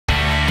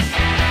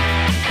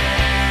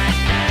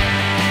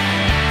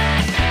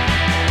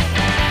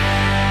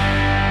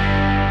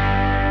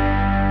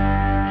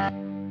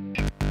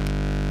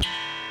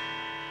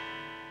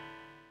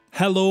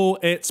Hello,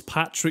 it's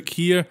Patrick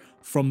here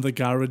from the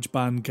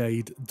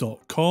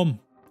Garagebandguide.com.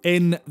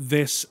 In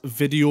this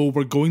video,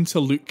 we're going to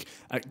look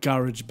at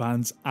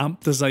Garageband's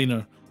amp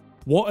designer.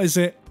 What is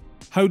it?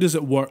 How does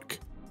it work?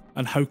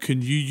 And how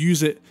can you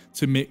use it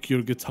to make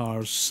your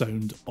guitars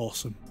sound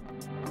awesome?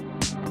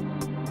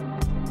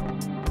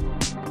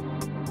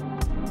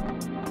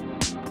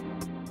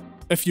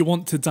 If you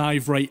want to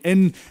dive right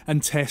in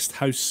and test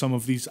how some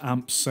of these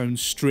amps sound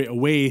straight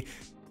away,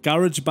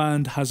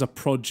 Garageband has a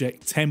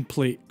project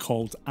template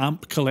called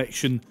Amp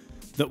Collection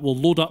that will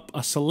load up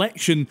a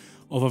selection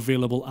of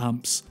available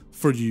amps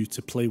for you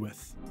to play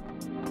with.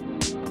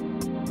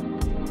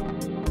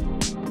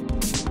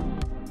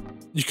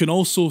 You can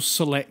also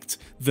select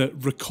the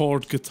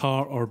record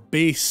guitar or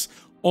bass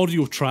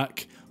audio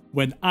track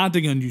when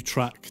adding a new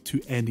track to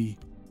any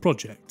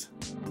project.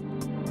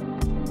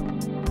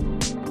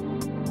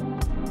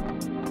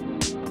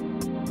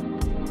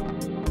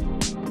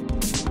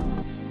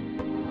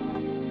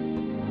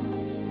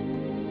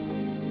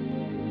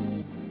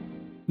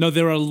 Now,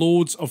 there are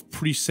loads of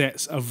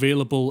presets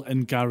available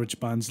in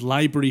Garageband's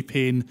library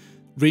pane,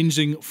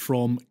 ranging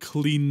from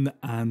clean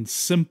and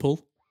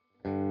simple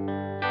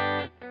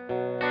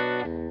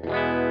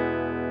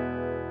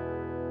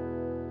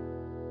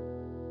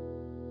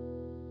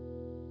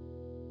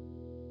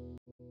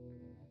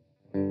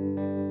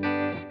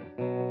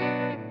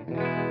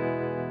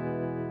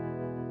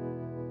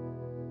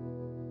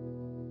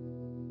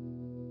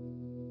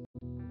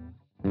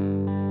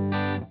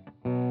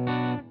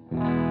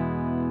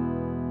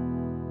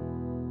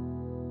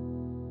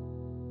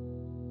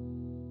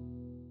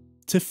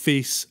to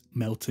face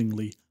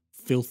meltingly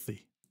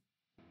filthy.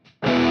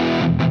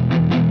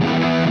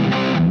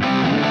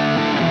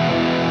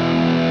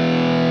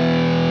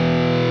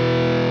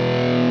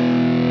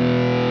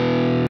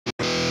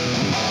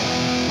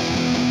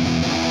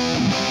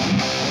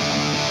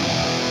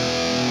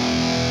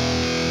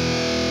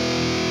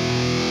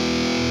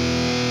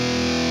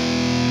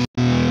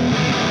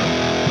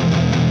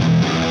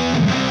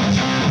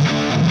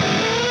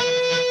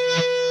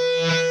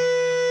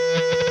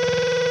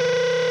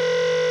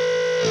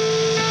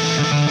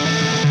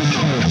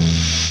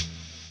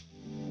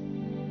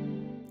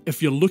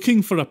 If you're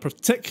looking for a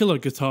particular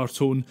guitar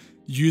tone,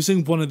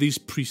 using one of these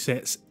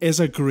presets is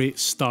a great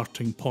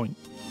starting point.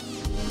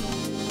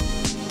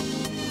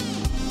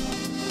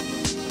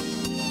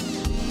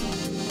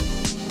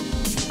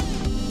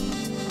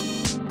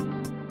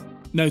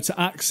 Now, to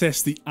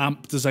access the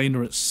amp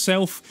designer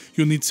itself,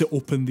 you'll need to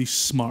open the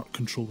Smart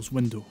Controls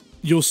window.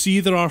 You'll see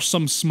there are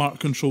some smart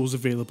controls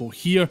available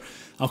here.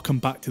 I'll come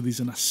back to these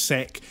in a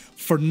sec.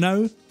 For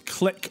now,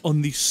 click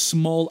on the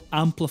small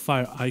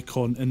amplifier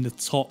icon in the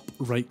top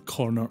right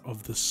corner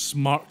of the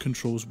Smart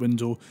Controls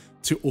window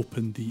to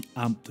open the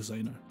amp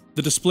designer.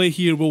 The display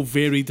here will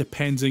vary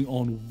depending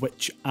on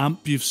which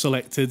amp you've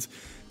selected.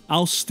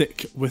 I'll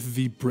stick with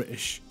the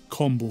British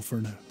combo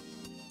for now.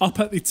 Up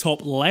at the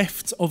top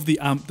left of the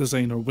amp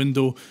designer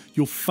window,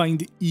 you'll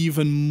find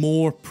even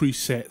more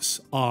presets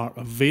are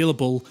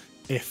available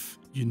if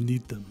you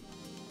need them.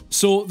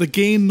 So the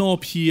gain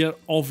knob here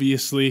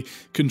obviously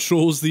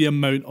controls the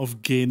amount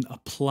of gain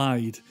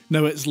applied.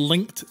 Now, it's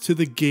linked to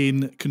the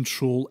gain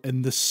control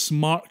in the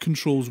Smart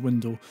Controls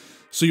window,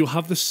 so you'll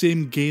have the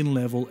same gain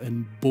level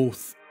in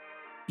both.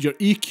 Your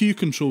EQ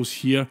controls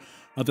here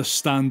are the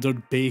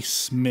standard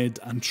bass, mid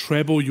and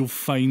treble you'll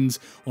find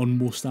on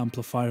most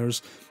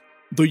amplifiers,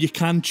 though you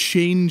can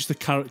change the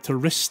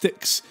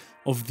characteristics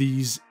of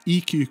these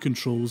EQ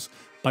controls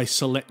by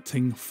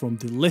selecting from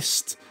the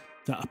list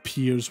that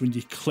appears when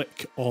you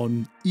click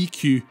on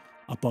EQ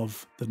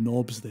above the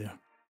knobs there.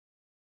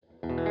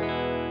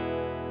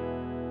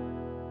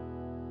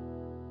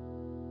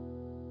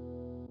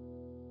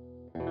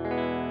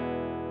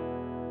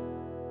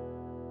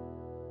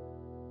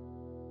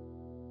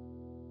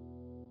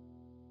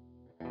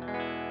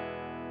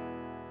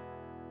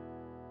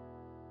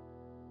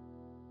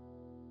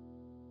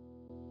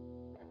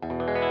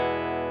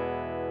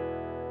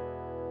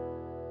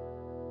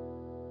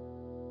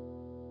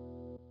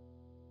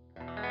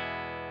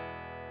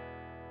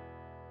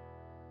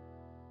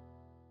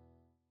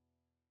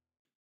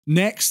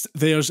 Next,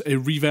 there's a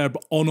reverb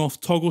on-off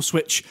toggle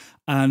switch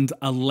and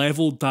a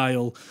level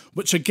dial,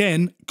 which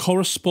again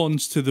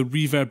corresponds to the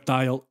reverb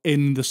dial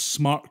in the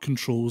Smart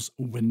Controls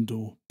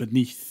window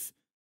beneath.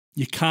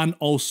 You can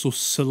also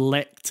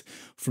select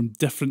from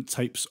different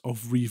types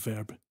of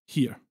reverb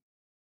here.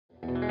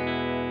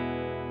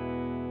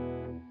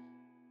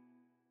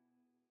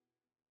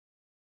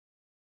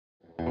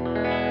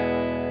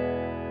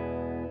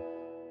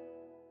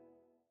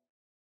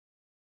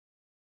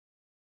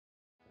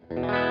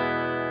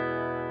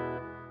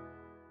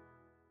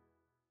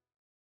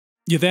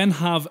 You then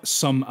have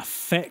some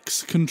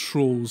effects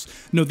controls.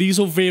 Now, these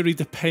will vary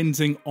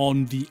depending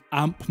on the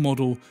amp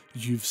model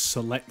you've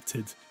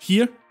selected.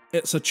 Here,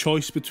 it's a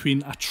choice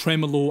between a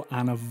tremolo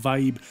and a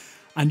vibe,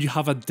 and you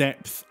have a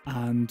depth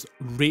and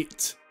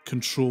rate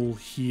control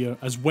here,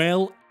 as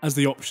well as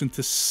the option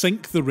to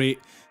sync the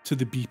rate to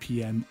the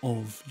BPM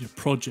of your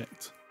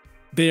project.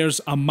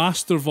 There's a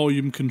master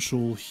volume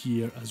control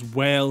here as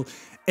well.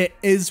 It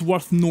is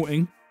worth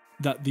noting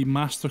that the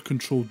master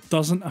control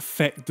doesn't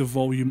affect the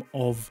volume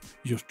of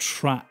your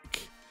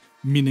track,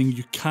 meaning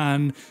you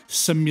can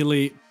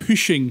simulate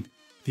pushing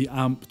the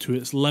amp to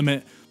its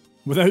limit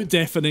without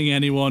deafening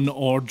anyone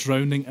or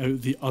drowning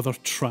out the other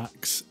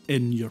tracks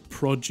in your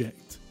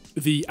project.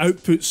 The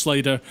output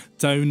slider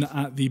down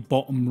at the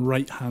bottom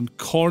right hand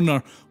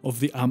corner of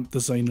the amp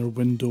designer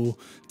window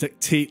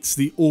dictates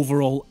the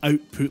overall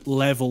output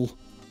level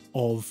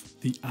of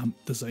the amp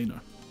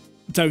designer.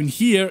 Down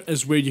here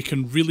is where you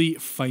can really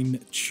fine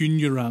tune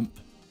your amp.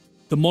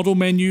 The model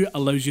menu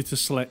allows you to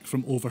select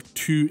from over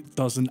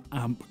 24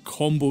 amp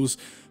combos,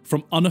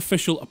 from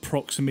unofficial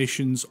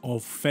approximations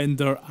of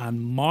Fender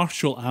and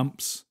Marshall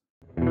amps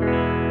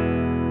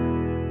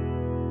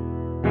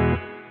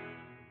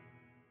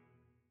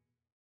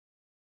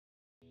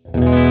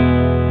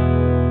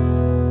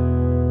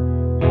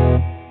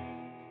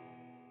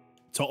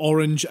to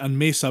Orange and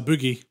Mesa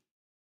Boogie.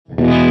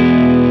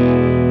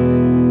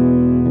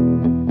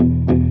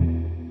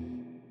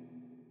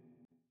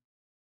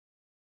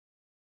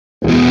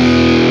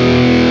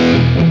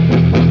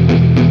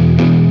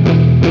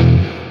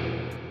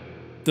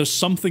 There's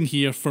something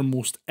here for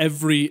most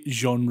every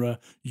genre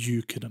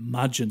you can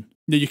imagine.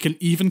 Now you can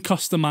even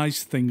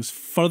customize things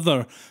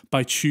further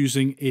by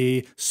choosing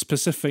a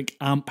specific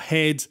amp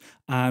head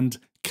and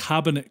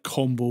cabinet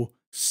combo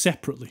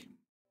separately.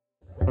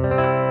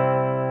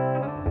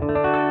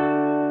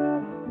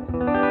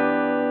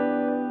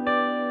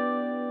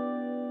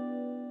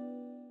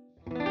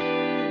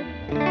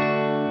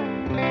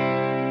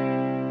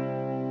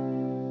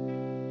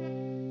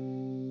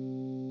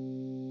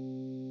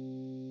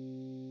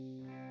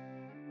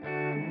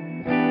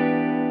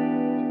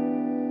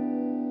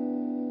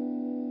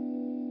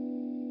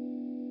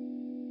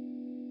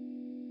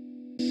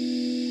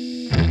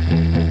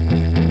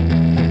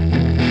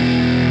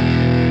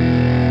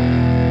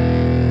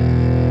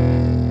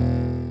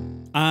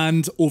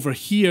 And over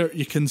here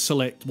you can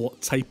select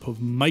what type of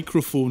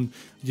microphone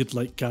you'd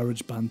like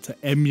Garageband to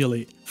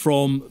emulate,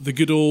 from the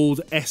good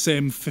old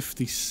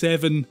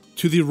SM57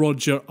 to the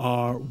Roger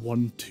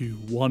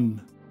R121.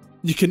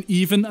 You can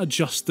even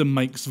adjust the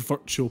mic's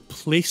virtual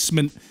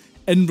placement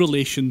in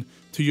relation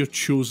to your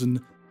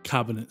chosen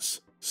cabinet's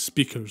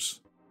speakers.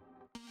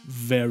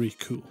 Very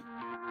cool.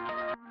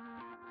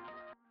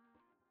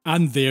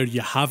 And there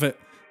you have it.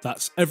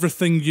 That's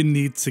everything you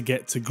need to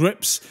get to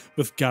grips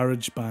with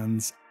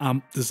Garageband's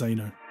amp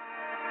designer.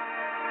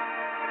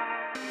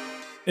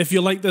 If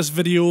you like this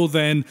video,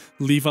 then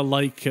leave a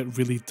like, it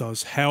really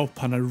does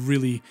help and I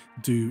really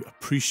do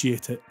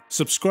appreciate it.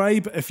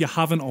 Subscribe if you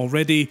haven't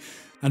already,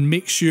 and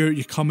make sure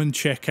you come and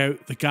check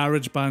out the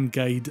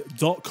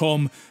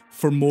garagebandguide.com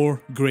for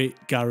more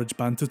great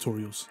GarageBand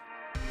tutorials.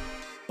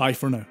 Bye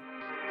for now.